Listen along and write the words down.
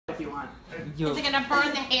you want. Is it gonna burn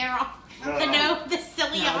the hair off? The nose, the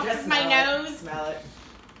silly off just of my nose? Smell it.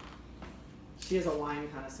 She is a wine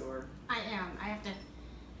connoisseur. I am. I have to.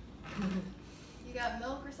 You got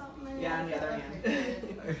milk or something in Yeah, on the other hand.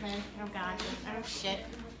 Okay. Oh god. Oh shit.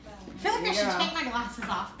 I feel like I should take my glasses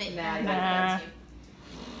off, but Nah.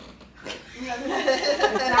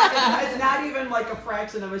 It's not even like a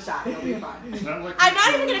fraction of a shot. It'll be fine. I'm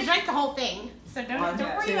not even gonna drink the whole thing, so don't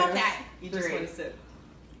worry about that. You just want to sip.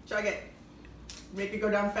 Chug it. Make it go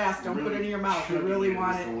down fast. Don't put it in your mouth. You really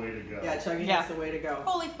want it. Yeah, chugging is the way to go.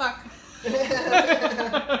 Holy fuck.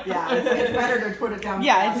 Yeah, it's better to put it down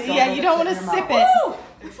fast. Yeah, you don't want to sip it. Woo!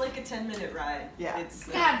 It's like a 10-minute ride. Yeah. It's,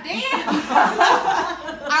 God damn!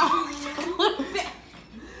 A little bit.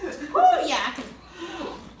 Woo, yeah.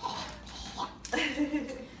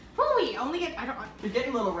 Woo, you only get, I don't want. You're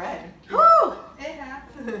getting a little red. Woo! It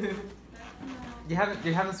happens. You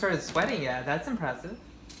haven't started sweating yet. That's impressive.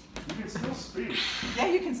 You can still speak. Yeah,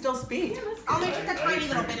 you can still speak. I'll make just a tiny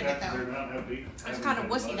little bit of it though. I'm just kind of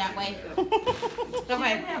wussy that way. I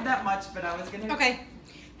Okay. didn't have that much, but I was gonna. Okay.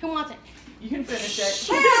 Who wants it? You can finish it.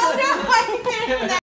 Hell no, I can finish that.